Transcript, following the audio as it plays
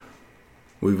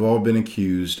We've all been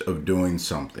accused of doing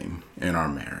something in our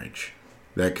marriage.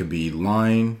 That could be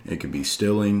lying, it could be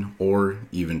stealing, or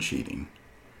even cheating.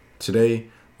 Today,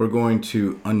 we're going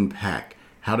to unpack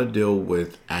how to deal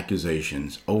with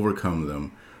accusations, overcome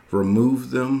them, remove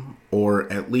them, or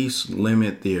at least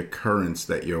limit the occurrence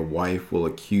that your wife will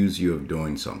accuse you of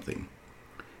doing something.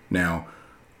 Now,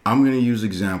 I'm going to use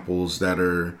examples that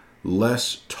are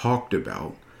less talked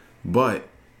about, but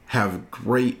have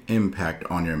great impact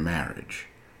on your marriage.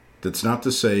 That's not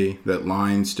to say that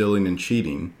lying, stealing, and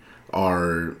cheating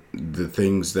are the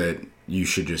things that you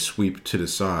should just sweep to the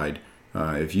side.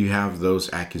 If you have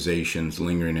those accusations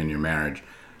lingering in your marriage,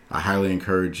 I highly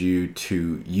encourage you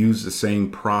to use the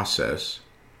same process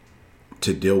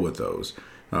to deal with those,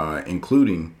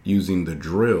 including using the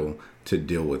drill to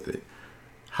deal with it.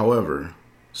 However,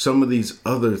 some of these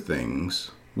other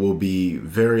things will be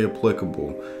very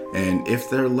applicable, and if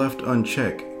they're left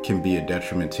unchecked, can be a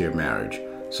detriment to your marriage.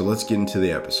 So let's get into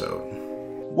the episode.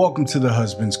 Welcome to the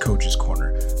Husband's Coach's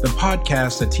Corner, the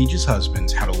podcast that teaches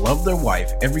husbands how to love their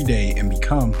wife every day and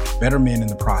become better men in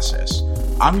the process.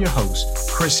 I'm your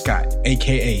host, Chris Scott,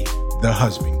 aka The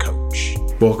Husband Coach.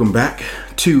 Welcome back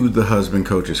to the Husband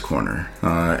Coach's Corner.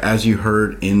 As you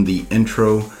heard in the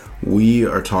intro, we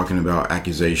are talking about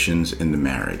accusations in the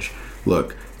marriage.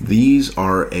 Look, these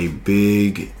are a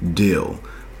big deal.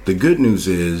 The good news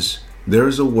is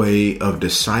there's a way of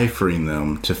deciphering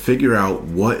them to figure out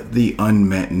what the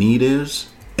unmet need is,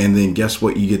 and then guess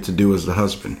what you get to do as the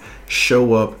husband?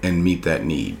 Show up and meet that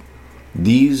need.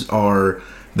 These are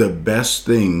the best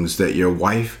things that your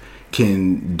wife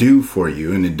can do for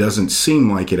you, and it doesn't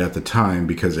seem like it at the time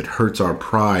because it hurts our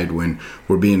pride when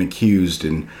we're being accused,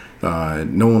 and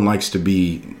no one likes to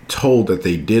be told that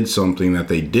they did something that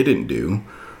they didn't do,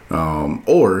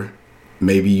 or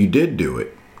maybe you did do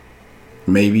it.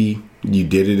 Maybe you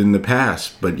did it in the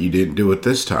past, but you didn't do it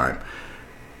this time.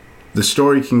 The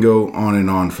story can go on and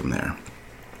on from there.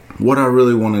 What I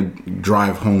really want to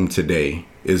drive home today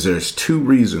is there's two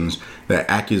reasons that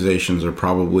accusations are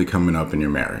probably coming up in your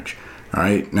marriage. All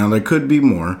right. Now, there could be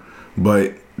more,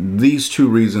 but these two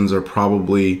reasons are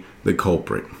probably the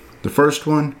culprit. The first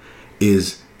one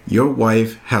is your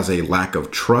wife has a lack of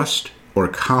trust or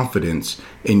confidence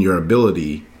in your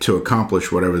ability to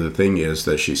accomplish whatever the thing is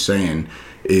that she's saying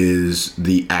is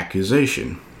the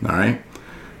accusation. All right.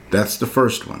 That's the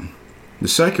first one. The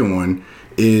second one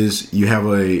is you have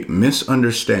a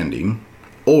misunderstanding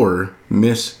or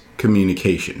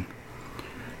miscommunication.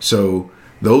 So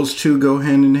those two go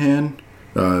hand in hand,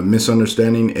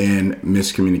 misunderstanding and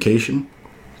miscommunication,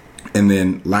 and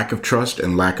then lack of trust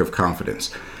and lack of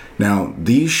confidence. Now,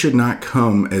 these should not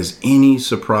come as any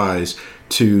surprise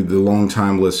to the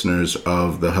longtime listeners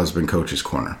of the Husband Coach's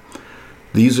Corner.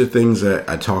 These are things that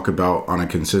I talk about on a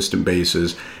consistent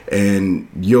basis, and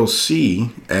you'll see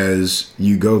as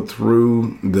you go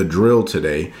through the drill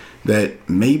today that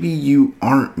maybe you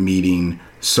aren't meeting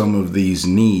some of these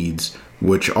needs,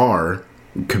 which are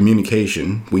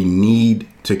communication. We need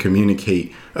to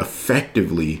communicate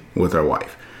effectively with our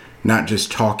wife, not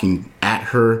just talking at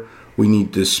her. We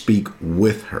need to speak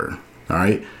with her. All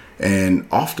right. And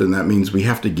often that means we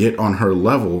have to get on her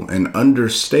level and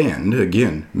understand.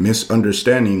 Again,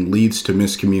 misunderstanding leads to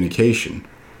miscommunication,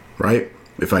 right?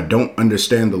 If I don't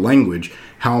understand the language,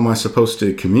 how am I supposed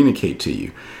to communicate to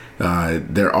you?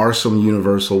 There are some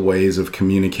universal ways of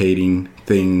communicating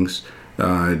things,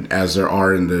 as there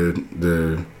are in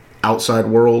the outside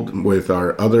world with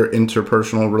our other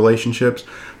interpersonal relationships,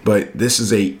 but this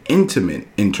is a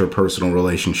intimate interpersonal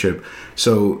relationship.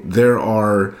 So there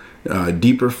are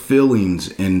deeper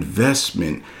feelings,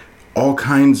 investment, all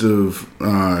kinds of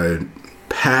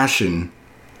passion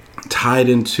tied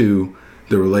into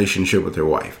the relationship with your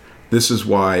wife. This is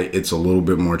why it's a little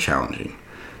bit more challenging.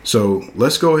 So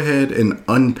let's go ahead and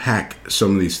unpack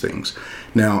some of these things.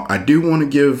 Now, I do want to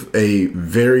give a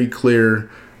very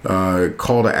clear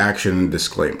call to action and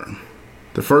disclaimer.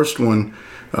 The first one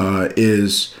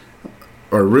is,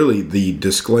 or really the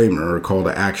disclaimer or call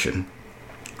to action,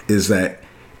 is that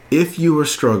if you are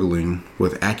struggling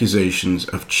with accusations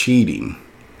of cheating,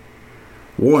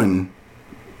 one,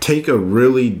 take a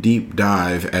really deep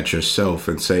dive at yourself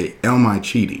and say, am I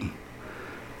cheating?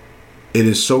 It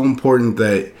is so important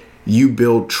that you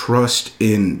build trust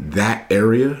in that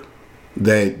area,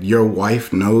 that your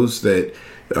wife knows that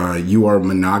you are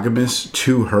monogamous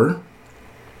to her,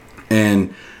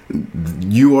 and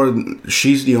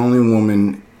she's the only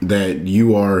woman that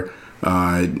you are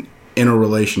in a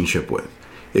relationship with.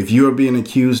 If you are being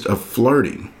accused of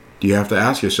flirting, you have to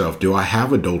ask yourself, do I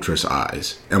have adulterous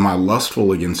eyes? Am I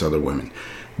lustful against other women?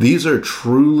 These are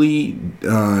truly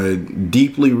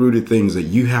deeply rooted things that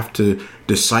you have to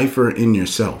decipher in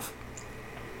yourself.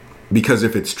 Because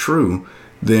if it's true,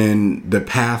 then the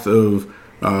path of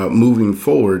moving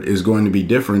forward is going to be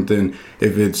different than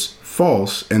if it's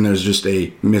false and there's just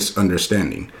a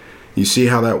misunderstanding. You see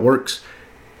how that works?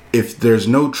 If there's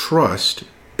no trust,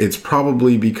 it's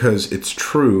probably because it's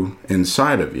true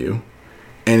inside of you.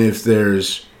 And if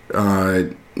there's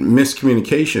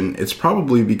miscommunication, it's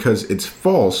probably because it's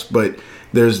false, but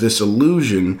there's this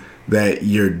illusion that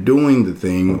you're doing the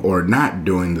thing or not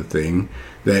doing the thing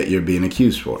that you're being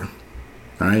accused for.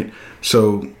 All right.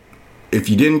 So if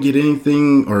you didn't get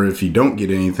anything, or if you don't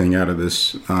get anything out of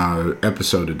this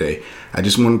episode today, I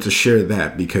just wanted to share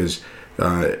that, because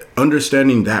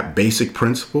understanding that basic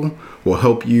principle will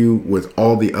help you with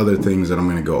all the other things that I'm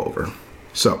going to go over.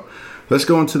 So let's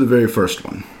go into the very first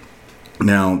one.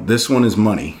 Now, this one is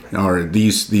money, or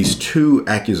these two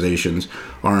accusations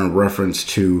are in reference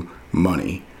to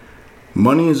money.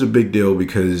 Money is a big deal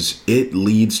because it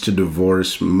leads to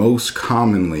divorce most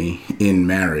commonly in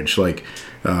marriage. Like,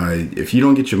 if you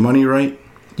don't get your money right,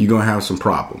 you're going to have some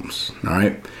problems. All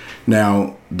right.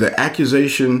 Now, the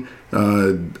accusation,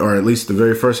 or at least the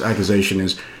very first accusation,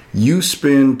 is you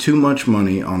spend too much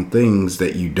money on things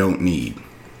that you don't need.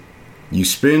 You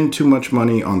spend too much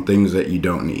money on things that you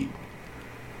don't need.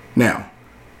 Now,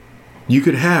 you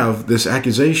could have this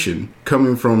accusation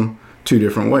coming from two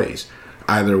different ways.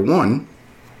 Either one,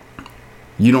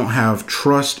 you don't have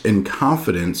trust and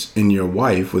confidence in your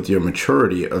wife with your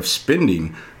maturity of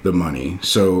spending the money.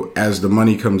 So as the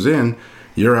money comes in,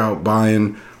 you're out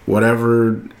buying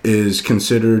whatever is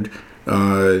considered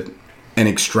an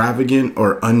extravagant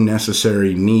or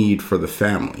unnecessary need for the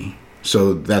family.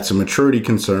 So that's a maturity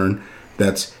concern.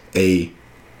 That's a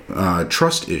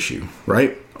trust issue,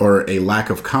 right? Or a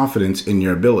lack of confidence in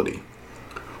your ability.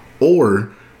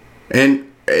 Or,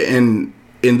 and in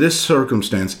this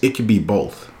circumstance, it could be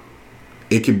both.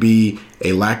 It could be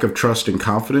a lack of trust and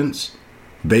confidence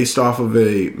based off of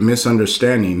a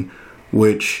misunderstanding,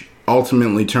 which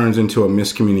ultimately turns into a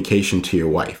miscommunication to your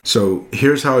wife. So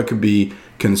here's how it could be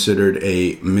considered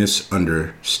a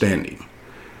misunderstanding.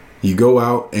 You go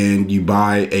out and you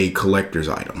buy a collector's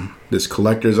item. This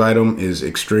collector's item is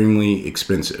extremely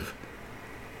expensive.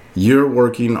 You're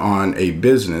working on a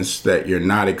business that you're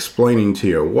not explaining to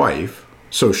your wife,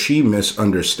 so she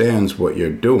misunderstands what you're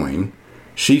doing.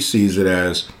 She sees it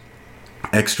as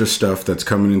extra stuff that's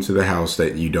coming into the house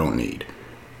that you don't need.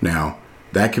 Now,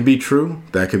 that could be true,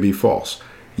 that could be false.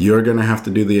 You're going to have to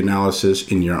do the analysis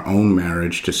in your own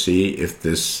marriage to see if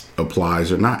this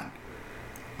applies or not.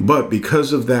 But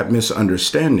because of that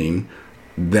misunderstanding,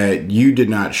 that you did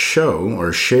not show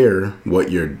or share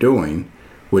what you're doing,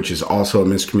 which is also a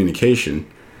miscommunication,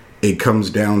 it comes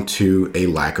down to a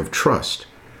lack of trust.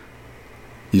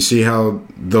 You see how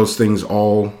those things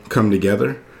all come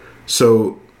together?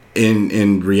 So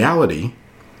in reality,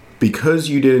 because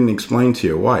you didn't explain to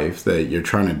your wife that you're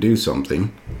trying to do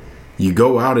something, you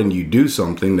go out and you do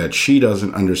something that she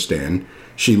doesn't understand.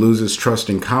 She loses trust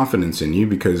and confidence in you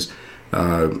because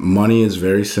money is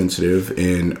very sensitive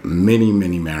in many,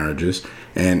 many marriages.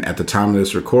 And at the time of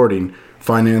this recording,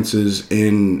 finances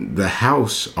in the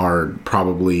house are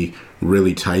probably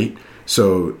really tight.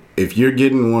 So if you're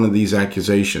getting one of these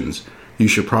accusations, you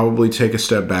should probably take a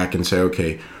step back and say,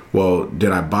 okay, well,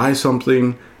 did I buy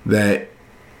something that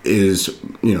is,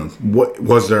 what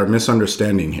was there a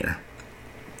misunderstanding here?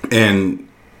 And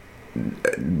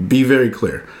be very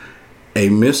clear. A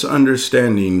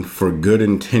misunderstanding for good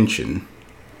intention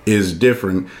is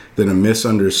different than a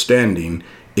misunderstanding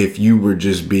if you were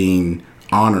just being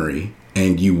ornery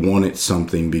and you wanted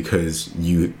something because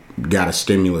you got a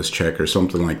stimulus check or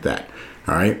something like that.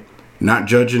 All right. Not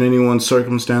judging anyone's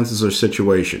circumstances or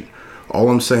situation. All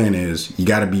I'm saying is you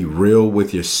got to be real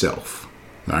with yourself.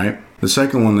 All right. The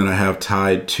second one that I have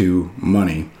tied to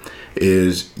money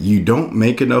is you don't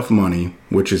make enough money,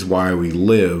 which is why we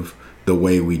live the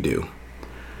way we do.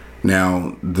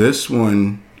 Now, this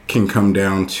one can come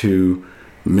down to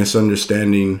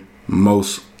misunderstanding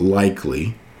most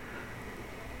likely.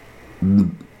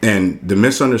 And the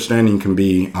misunderstanding can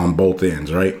be on both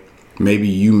ends, right? Maybe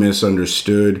you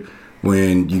misunderstood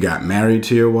when you got married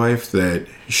to your wife that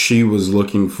she was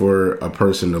looking for a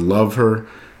person to love her,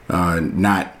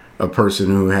 not a person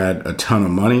who had a ton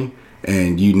of money,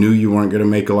 and you knew you weren't going to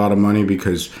make a lot of money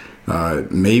because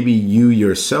maybe you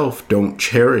yourself don't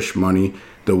cherish money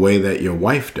the way that your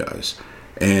wife does.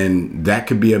 And that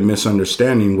could be a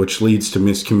misunderstanding, which leads to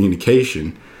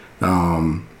miscommunication.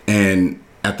 And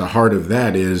at the heart of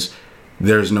that is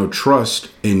there's no trust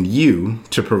in you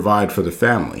to provide for the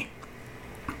family.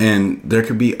 And there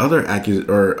could be other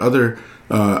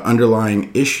underlying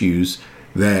issues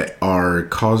that are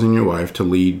causing your wife to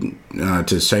lead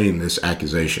to saying this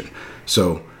accusation.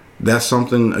 So that's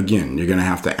something, again, you're going to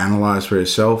have to analyze for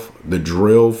yourself. The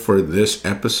drill for this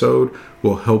episode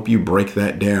will help you break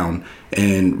that down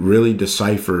and really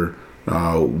decipher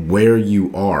where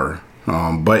you are.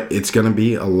 But it's going to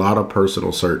be a lot of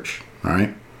personal search. All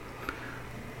right.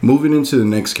 Moving into the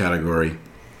next category,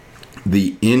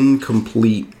 the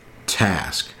incomplete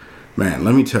task. Man,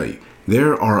 let me tell you,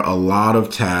 there are a lot of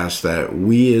tasks that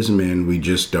we as men, we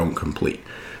just don't complete.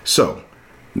 So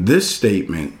this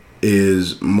statement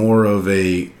is more of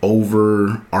a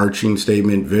overarching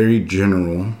statement, very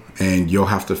general, and you'll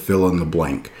have to fill in the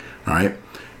blank. All right.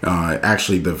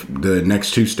 Actually, the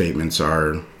next two statements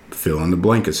are fill in the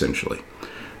blank, essentially.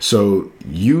 So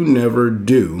you never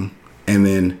do, and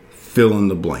then fill in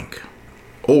the blank,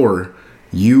 or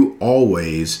you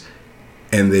always,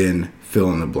 and then fill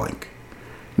in the blank.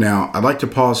 Now, I'd like to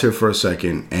pause here for a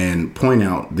second and point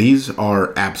out these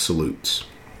are absolutes.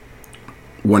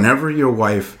 Whenever your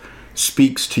wife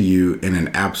speaks to you in an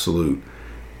absolute,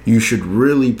 you should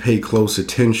really pay close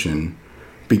attention,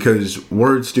 because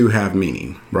words do have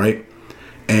meaning, right?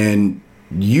 And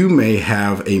you may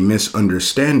have a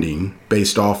misunderstanding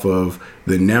based off of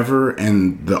the never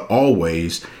and the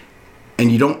always,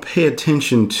 and you don't pay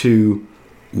attention to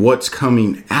what's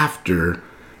coming after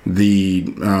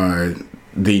the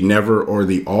never or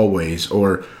the always,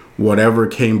 or whatever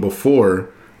came before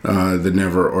the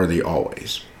never or the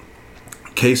always.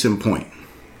 Case in point,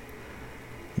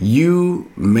 it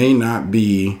may not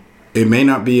be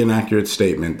an accurate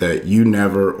statement that you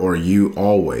never or you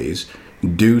always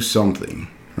do something,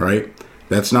 right?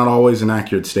 That's not always an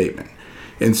accurate statement.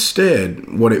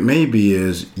 Instead, what it may be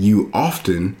is you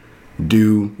often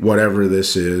do whatever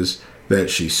this is that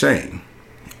she's saying.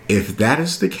 If that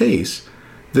is the case,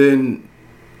 then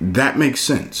that makes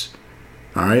sense.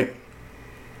 All right.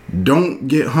 Don't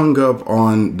get hung up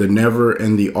on the never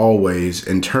and the always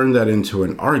and turn that into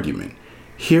an argument.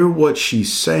 Hear what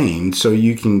she's saying so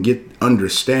you can get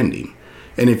understanding.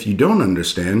 And if you don't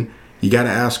understand, you got to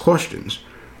ask questions,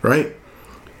 right?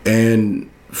 And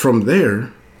from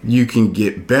there, you can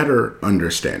get better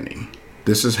understanding.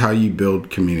 This is how you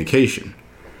build communication.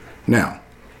 Now,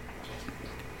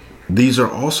 these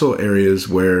are also areas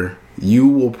where you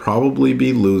will probably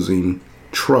be losing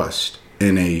trust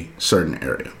in a certain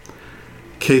area.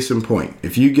 Case in point,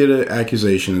 if you get an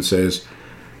accusation that says,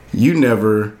 you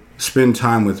never spend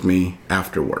time with me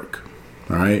after work,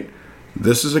 all right?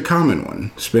 This is a common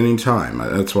one, spending time.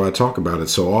 That's why I talk about it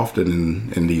so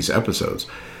often in these episodes.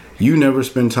 You never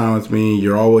spend time with me.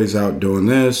 You're always out doing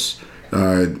this.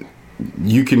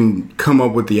 You can come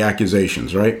up with the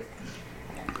accusations, right?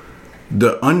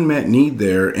 The unmet need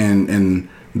there and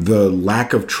the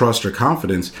lack of trust or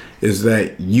confidence is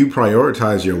that you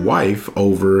prioritize your wife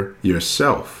over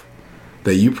yourself,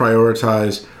 that you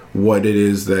prioritize what it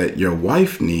is that your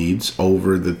wife needs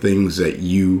over the things that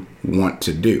you want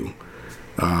to do.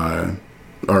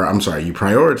 You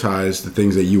prioritize the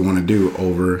things that you want to do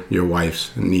over your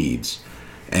wife's needs.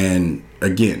 And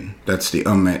again, that's the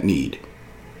unmet need.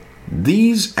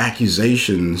 These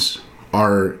accusations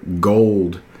are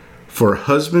gold for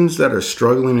husbands that are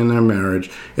struggling in their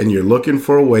marriage and you're looking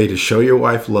for a way to show your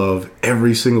wife love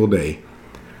every single day.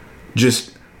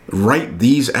 Just write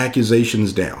these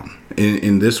accusations down.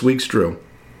 In this week's drill,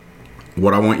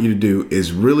 what I want you to do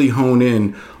is really hone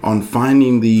in on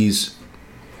finding these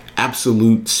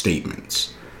absolute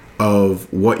statements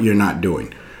of what you're not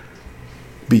doing.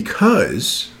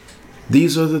 Because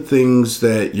these are the things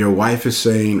that your wife is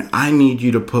saying, I need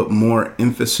you to put more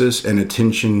emphasis and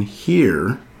attention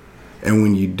here. And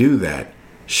when you do that,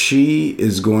 she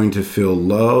is going to feel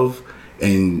love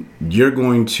and you're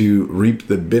going to reap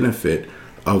the benefit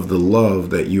of the love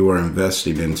that you are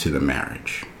investing into the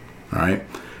marriage. All right.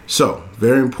 So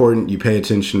very important you pay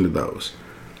attention to those.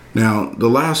 Now, the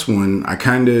last one, I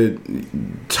kind of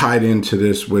tied into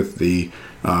this with the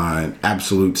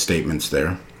absolute statements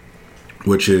there,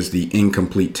 which is the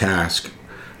incomplete task,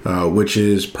 which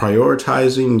is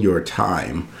prioritizing your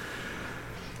time.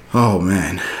 Oh,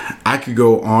 man, I could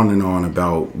go on and on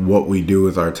about what we do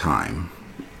with our time.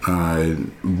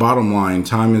 Bottom line,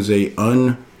 time is a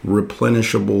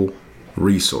unreplenishable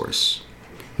resource.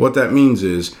 What that means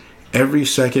is every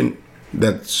second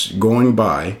that's going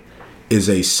by is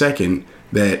a second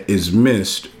that is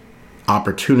missed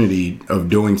opportunity of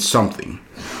doing something.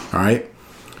 All right.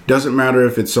 Doesn't matter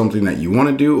if it's something that you want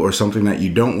to do or something that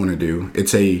you don't want to do.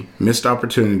 It's a missed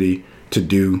opportunity to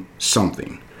do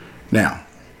something. Now,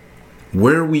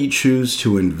 where we choose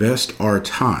to invest our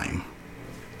time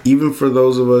Even for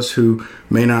those of us who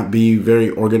may not be very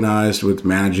organized with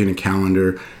managing a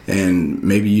calendar, and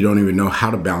maybe you don't even know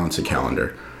how to balance a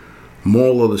calendar.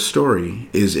 Moral of the story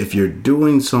is, if you're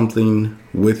doing something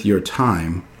with your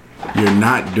time, you're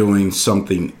not doing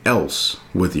something else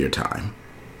with your time.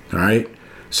 All right.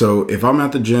 So if I'm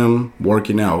at the gym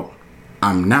working out,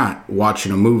 I'm not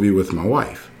watching a movie with my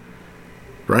wife.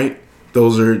 Right.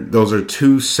 Those are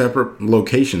two separate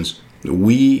locations.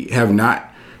 We have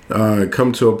not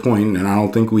come to a point, and I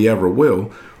don't think we ever will,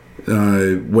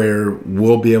 where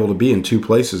we'll be able to be in two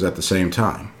places at the same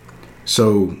time.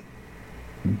 So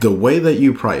the way that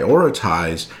you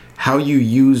prioritize how you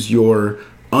use your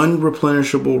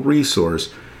unreplenishable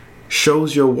resource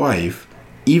shows your wife,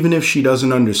 even if she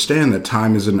doesn't understand that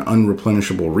time is an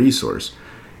unreplenishable resource,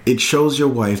 it shows your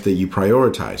wife that you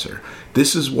prioritize her.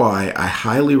 This is why I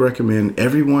highly recommend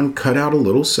everyone cut out a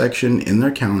little section in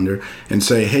their calendar and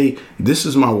say, hey, this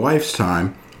is my wife's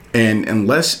time. And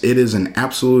unless it is an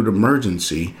absolute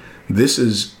emergency, this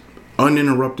is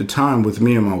uninterrupted time with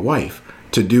me and my wife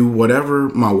to do whatever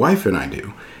my wife and I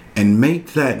do, and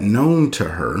make that known to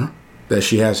her that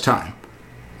she has time.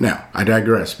 Now, I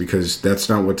digress, because that's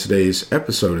not what today's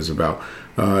episode is about.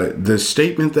 The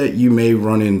statement that you may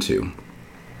run into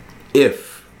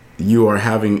if you are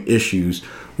having issues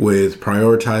with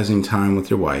prioritizing time with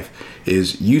your wife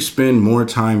is you spend more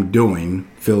time doing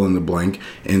fill in the blank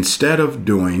instead of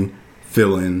doing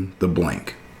fill in the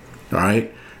blank. All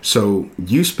right. So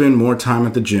you spend more time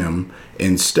at the gym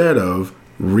instead of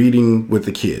reading with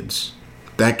the kids.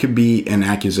 That could be an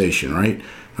accusation, right?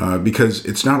 Because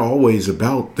it's not always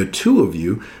about the two of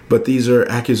you, but these are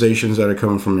accusations that are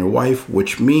coming from your wife,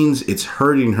 which means it's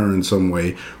hurting her in some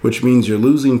way, which means you're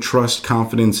losing trust,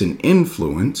 confidence, and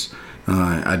influence.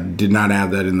 I did not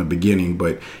add that in the beginning,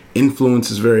 but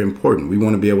influence is very important. We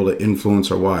want to be able to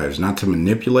influence our wives, not to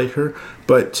manipulate her,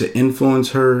 but to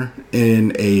influence her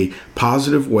in a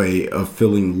positive way of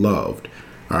feeling loved.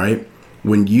 All right.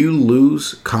 When you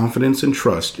lose confidence and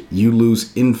trust, you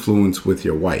lose influence with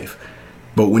your wife.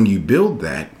 But when you build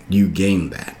that, you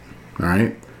gain that. All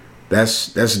right.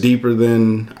 That's deeper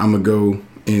than I'm going to go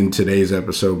in today's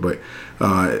episode. But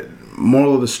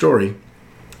moral of the story,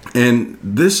 and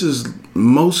this is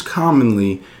most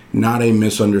commonly not a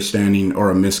misunderstanding or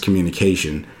a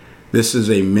miscommunication. This is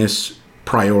a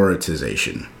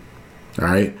misprioritization. All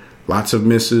right. Lots of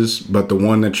misses, but the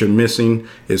one that you're missing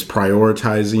is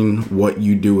prioritizing what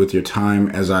you do with your time,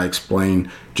 as I explained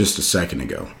just a second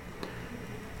ago.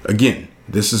 Again,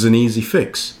 this is an easy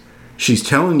fix. She's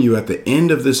telling you at the end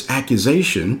of this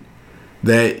accusation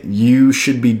that you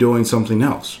should be doing something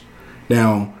else.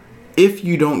 Now, if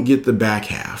you don't get the back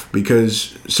half,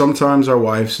 because sometimes our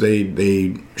wives,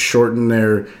 they shorten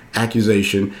their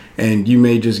accusation, and you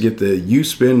may just get the you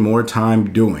spend more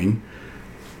time doing,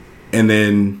 and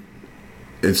then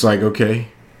it's like, okay,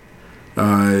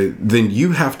 then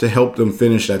you have to help them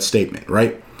finish that statement,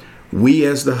 right? We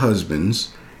as the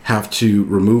husbands have to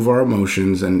remove our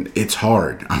emotions, and it's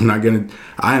hard.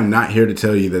 I am not here to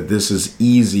tell you that this is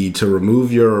easy to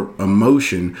remove your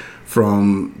emotion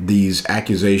from these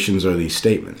accusations or these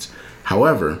statements.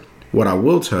 However, what I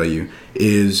will tell you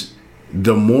is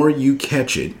the more you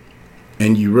catch it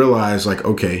and you realize, like,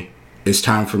 okay, it's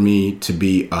time for me to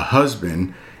be a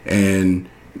husband and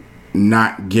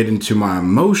not get into my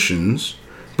emotions,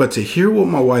 but to hear what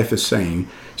my wife is saying,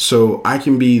 so I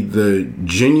can be the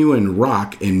genuine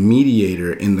rock and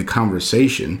mediator in the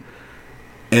conversation,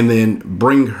 and then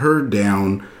bring her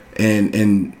down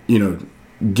and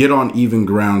get on even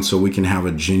ground so we can have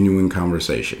a genuine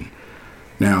conversation.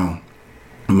 Now,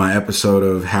 in my episode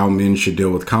of how men should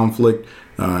deal with conflict,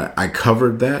 I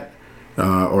covered that.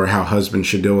 Or how husbands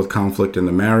should deal with conflict in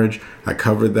the marriage. I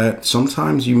covered that.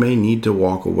 Sometimes you may need to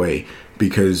walk away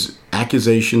because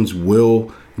accusations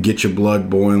will get your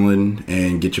blood boiling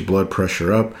and get your blood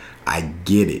pressure up. I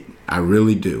get it. I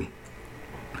really do.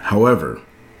 However,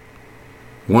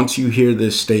 once you hear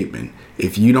this statement,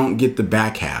 if you don't get the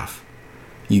back half,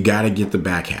 you got to get the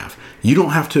back half. You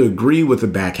don't have to agree with the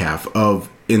back half of,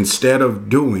 instead of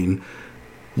doing,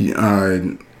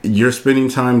 you're spending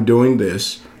time doing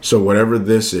this. So whatever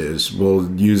this is,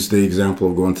 we'll use the example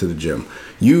of going to the gym.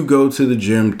 You go to the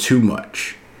gym too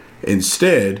much.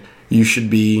 Instead, you should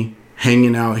be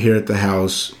hanging out here at the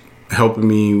house, helping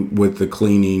me with the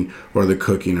cleaning or the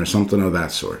cooking or something of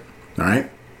that sort. All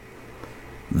right?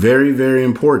 Very, very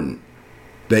important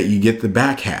that you get the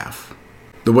back half.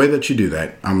 The way that you do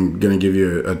that, I'm going to give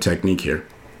you a technique here,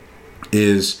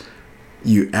 is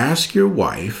you ask your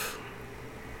wife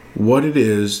what it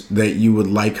is that you would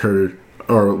like her,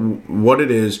 or what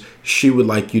it is she would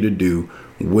like you to do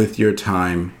with your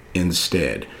time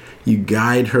instead. You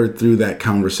guide her through that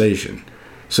conversation.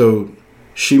 So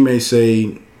she may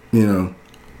say,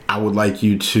 I would like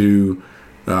you to,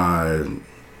 I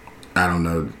don't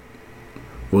know,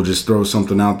 we'll just throw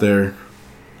something out there.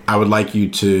 I would like you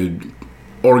to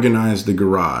organize the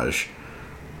garage.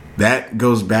 That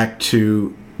goes back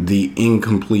to the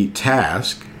incomplete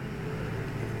task.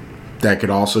 That could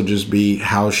also just be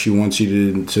how she wants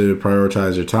you to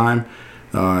prioritize your time.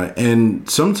 And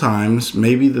sometimes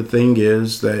maybe the thing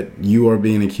is that you are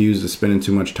being accused of spending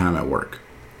too much time at work.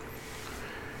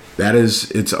 That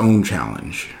is its own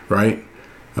challenge, right?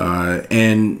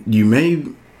 And you may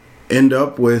end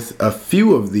up with a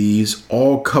few of these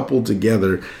all coupled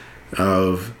together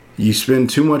of you spend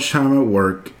too much time at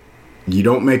work, you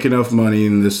don't make enough money,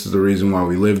 and this is the reason why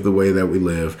we live the way that we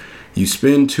live. You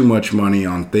spend too much money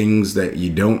on things that you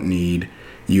don't need.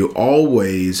 You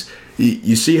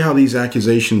see how these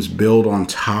accusations build on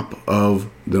top of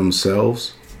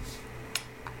themselves?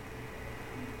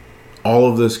 All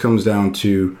of this comes down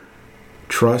to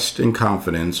trust and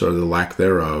confidence, or the lack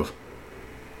thereof,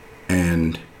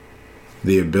 and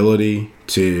the ability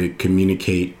to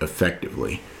communicate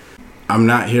effectively. I'm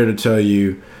not here to tell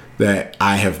you that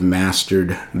I have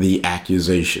mastered the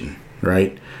accusation,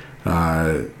 right?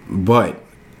 But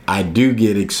I do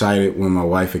get excited when my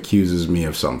wife accuses me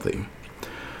of something,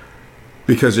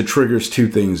 because it triggers two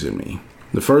things in me.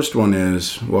 The first one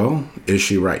is, well, is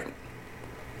she right?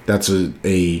 That's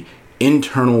a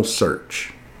internal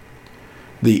search.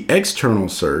 The external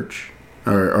search,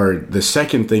 or the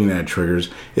second thing that triggers,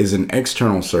 is an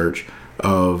external search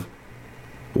of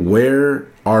where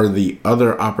are the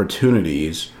other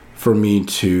opportunities for me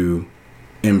to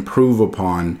improve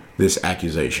upon this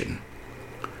accusation.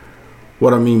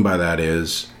 What I mean by that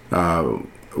is, at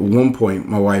one point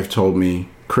my wife told me,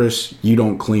 Chris, you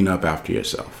don't clean up after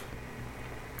yourself.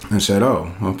 I said,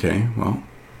 oh, okay, well,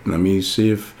 let me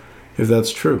see if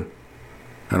that's true.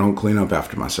 I don't clean up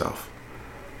after myself.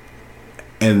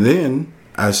 And then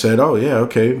I said, oh, yeah,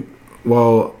 okay,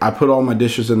 well, I put all my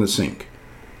dishes in the sink.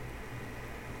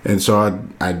 And so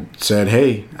I said,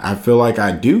 hey, I feel like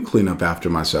I do clean up after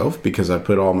myself because I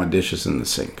put all my dishes in the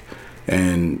sink.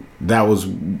 And that was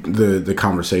the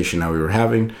conversation that we were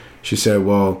having. She said,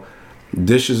 well,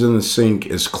 dishes in the sink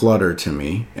is clutter to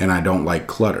me, and I don't like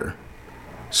clutter.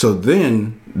 So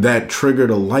then that triggered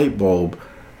a light bulb.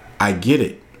 I get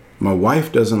it. My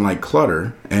wife doesn't like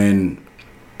clutter, and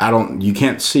you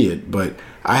can't see it, but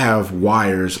I have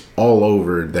wires all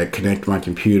over that connect my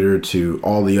computer to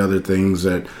all the other things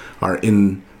that are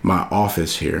in my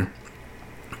office here.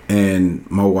 And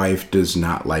my wife does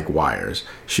not like wires.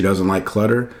 She doesn't like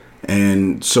clutter.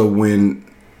 And so when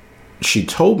she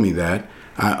told me that,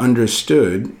 I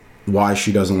understood why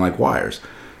she doesn't like wires.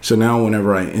 So now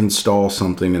whenever I install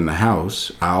something in the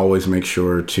house, I always make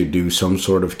sure to do some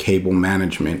sort of cable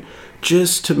management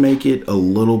just to make it a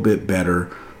little bit better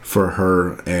for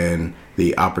her and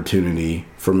the opportunity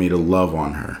for me to love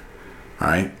on her. All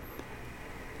right.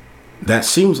 That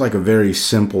seems like a very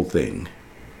simple thing,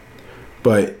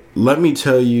 but let me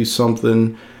tell you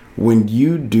something. When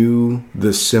you do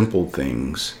the simple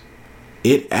things,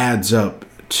 it adds up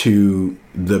to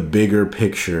the bigger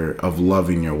picture of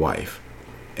loving your wife.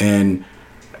 And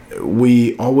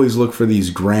we always look for these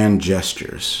grand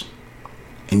gestures,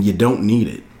 and you don't need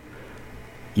it.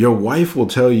 Your wife will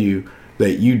tell you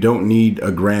that you don't need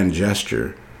a grand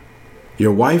gesture.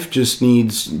 Your wife just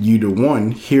needs you to,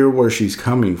 one, hear where she's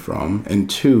coming from, and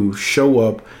two, show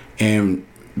up and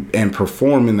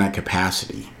perform in that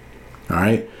capacity. All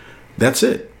right? That's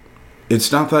it.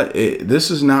 It's not that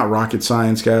this is not rocket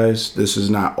science, guys. This is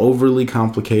not overly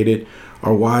complicated.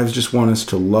 Our wives just want us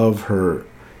to love her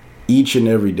each and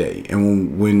every day.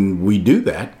 And when we do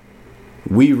that,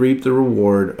 we reap the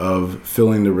reward of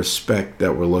feeling the respect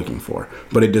that we're looking for.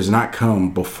 But it does not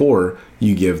come before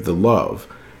you give the love.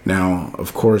 Now,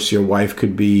 of course, your wife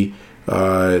could be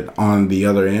on the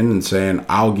other end and saying,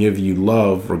 I'll give you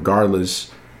love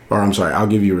regardless, I'll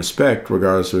give you respect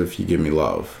regardless of if you give me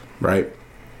love, right?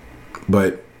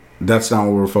 But that's not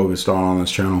what we're focused on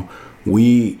this channel.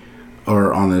 We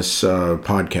are on this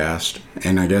podcast,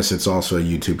 and I guess it's also a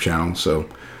YouTube channel, so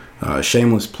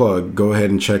shameless plug, go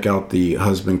ahead and check out the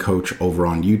Husband Coach over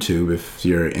on YouTube if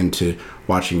you're into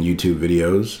watching YouTube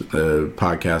videos. The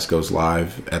podcast goes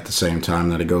live at the same time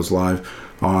that it goes live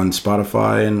on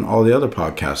Spotify and all the other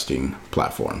podcasting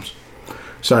platforms.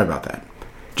 Sorry about that.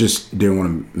 Just didn't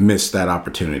want to miss that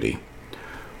opportunity.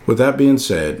 With that being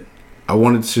said, I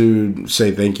wanted to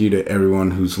say thank you to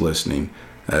everyone who's listening.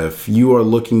 If you are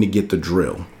looking to get the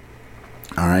drill,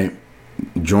 all right,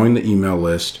 join the email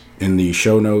list. in the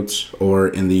show notes or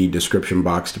in the description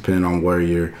box, depending on where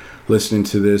you're listening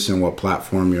to this and what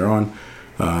platform you're on.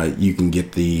 You can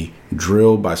get the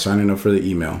drill by signing up for the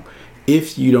email.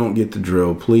 If you don't get the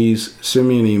drill, please send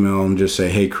me an email and just say,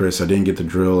 hey, Chris, I didn't get the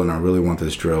drill and I really want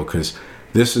this drill, because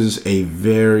this is a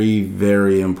very,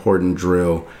 very important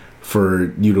drill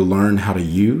for you to learn how to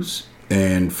use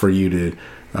and for you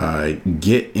to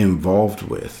get involved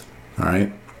with. All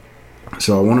right.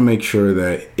 So I want to make sure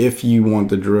that if you want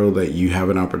the drill, that you have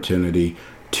an opportunity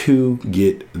to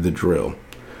get the drill.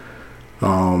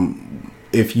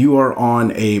 If you are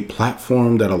on a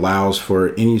platform that allows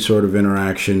for any sort of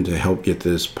interaction to help get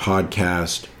this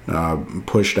podcast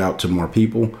pushed out to more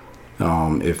people,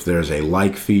 if there's a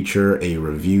like feature, a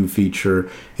review feature,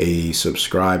 a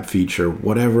subscribe feature,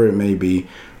 whatever it may be,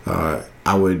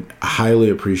 I would highly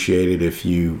appreciate it if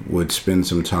you would spend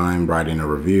some time writing a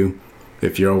review.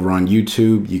 If you're over on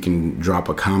YouTube, you can drop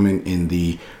a comment in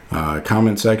the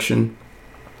comment section.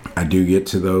 I do get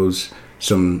to those,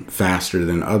 some faster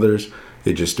than others.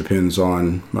 It just depends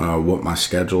on what my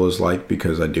schedule is like,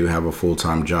 because I do have a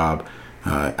full-time job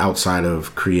outside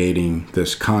of creating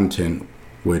this content,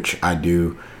 which I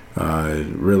do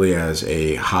really as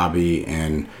a hobby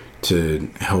and to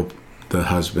help the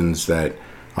husbands that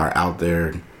are out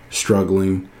there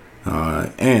struggling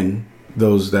and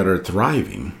those that are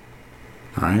thriving.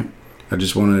 All right. I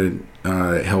just want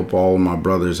to help all my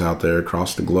brothers out there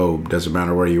across the globe. Doesn't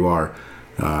matter where you are.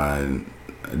 I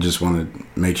just want to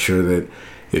make sure that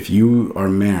if you are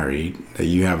married, that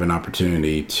you have an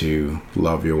opportunity to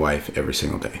love your wife every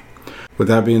single day. With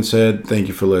that being said, thank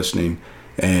you for listening.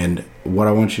 And what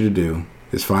I want you to do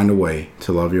is find a way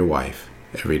to love your wife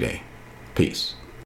every day. Peace.